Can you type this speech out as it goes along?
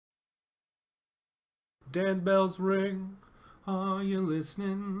Dan bells ring Are you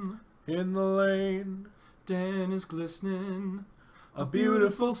listening? in the lane. Dan is glistening. A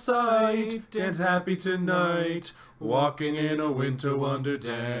beautiful sight. Dan's happy tonight, walking in a winter wonder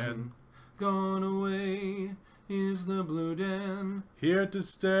Dan. Gone away is the blue Dan. Here to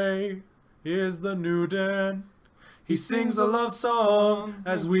stay is the new Dan. He sings a love song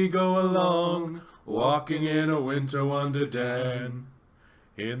as we go along, walking in a winter wonder Dan.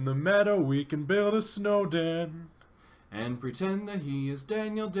 In the meadow we can build a snow den And pretend that he is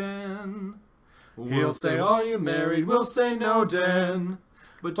Daniel Dan. He'll say, "Are you married?" We'll say, "No, Dan."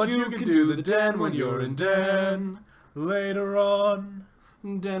 But You can do the Dan when you're in Dan. Later on,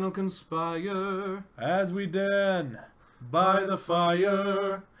 Dan will conspire as we Dan by the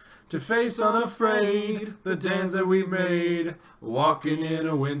fire, to face unafraid the Dans that we made, walking in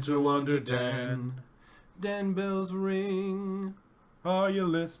a winter wonder Dan. Dan bells ring Are you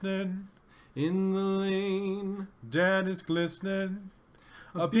listening? in the lane. Dan is glistening.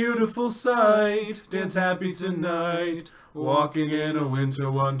 A beautiful sight. Dan's happy tonight, walking in a winter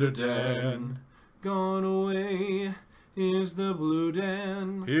wonder Dan. Gone away is the blue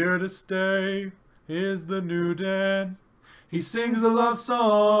Dan. Here to stay is the new Dan. He sings a love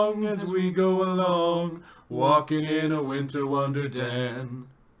song as we go along, walking in a winter wonder Dan.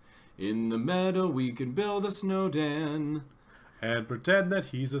 In the meadow we can build a snow Dan. And pretend that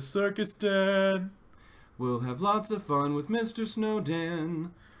he's a circus Dan, We'll have lots of fun with Mr. Snow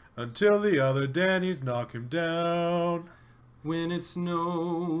Dan. until the other Dannies knock him down. When it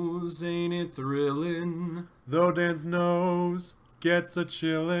snows, ain't it thrilling? Though Dan's nose gets a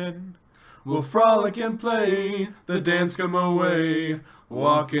chillin', we'll frolic and play, the Dans come away,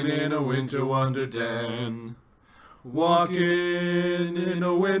 walking in a winter wonder Dan. Walking in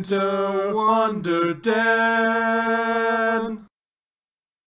a winter wonder Dan.